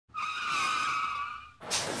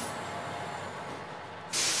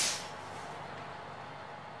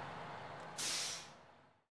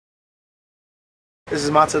This is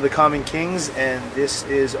Mata the Common Kings, and this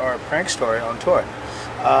is our prank story on tour.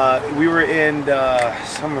 We were in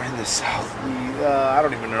somewhere in the south. I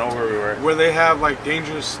don't even know where we were. Where they have like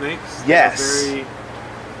dangerous snakes. Yes.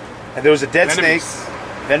 And there was a dead venomous snake.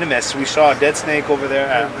 Venomous. We saw a dead snake over there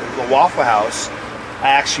at the Waffle House.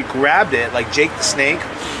 I actually grabbed it, like Jake the Snake,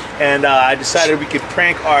 and I decided we could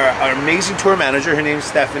prank our amazing tour manager. Her name's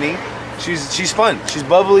Stephanie. She's fun. She's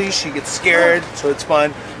bubbly. She gets scared, so it's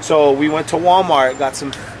fun. So we went to Walmart, got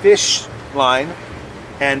some fish line,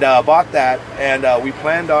 and bought that. And we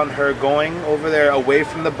planned on her going over there away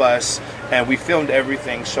from the bus, and we filmed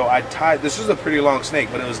everything. So I tied. This was a pretty long snake,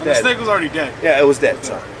 but it was dead. The snake was already dead. Yeah, it was dead.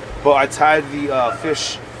 So, but I tied the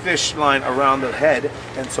fish line around the head,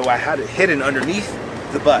 and so I had it hidden underneath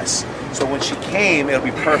the bus. So when she came, it'll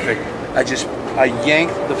be perfect. I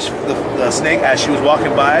yanked the snake as she was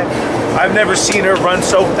walking by. I've never seen her run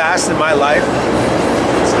so fast in my life.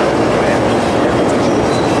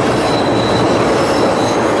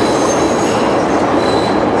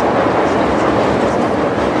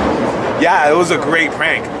 Yeah, it was a great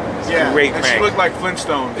prank. Yeah, great and prank. she looked like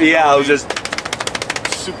Flintstones. Yeah, it was just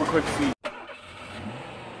super quick feet.